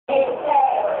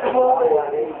Okay,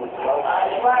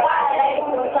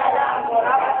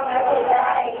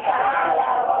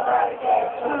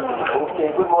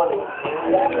 good morning.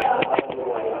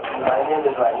 My name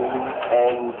is Rahim,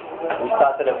 and we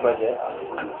started a project.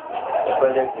 The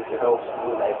project is to help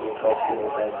school, like we help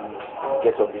students as we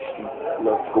get off the street,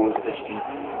 not go into the street,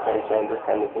 and those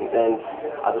kind of things. And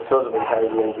as a source of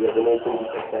encouragement, we are donating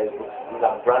these exercise books. These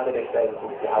are branded exercise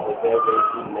books. They have a very, very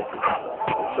good message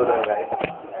for children, right?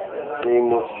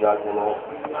 Saying no to drugs and all.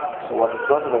 So what a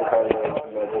source of encouragement,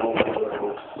 we are donating these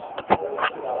books.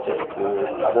 Just to,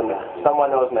 I don't know, someone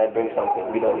else might bring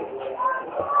something, we don't know.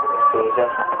 So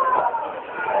just,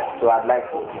 so I'd like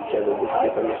to share the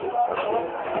information.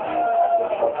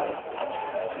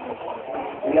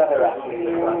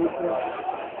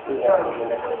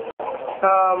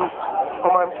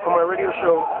 On my radio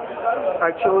show,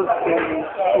 I chose a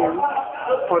school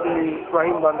for the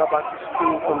Rahim Banda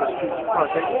school from the street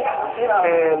project,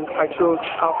 and I chose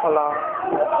Falah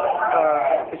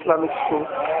Islamic school.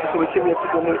 So we came here to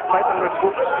donate 500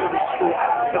 books to the school.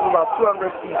 There's about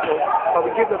 200 people, but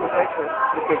we give them an excess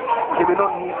because they may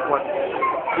not need one.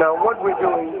 Now what we're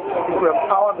doing is to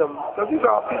empower them. So these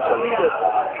are our future leaders,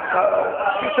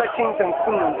 future kings and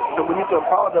queens, so we need to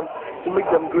empower them to make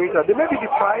them greater. They may be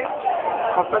deprived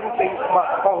of certain things,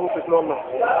 but all hope is not lost.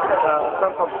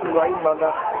 Thanks to Rahim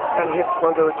Banda and his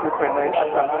 103.9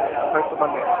 FM. Thanks for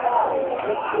Banda.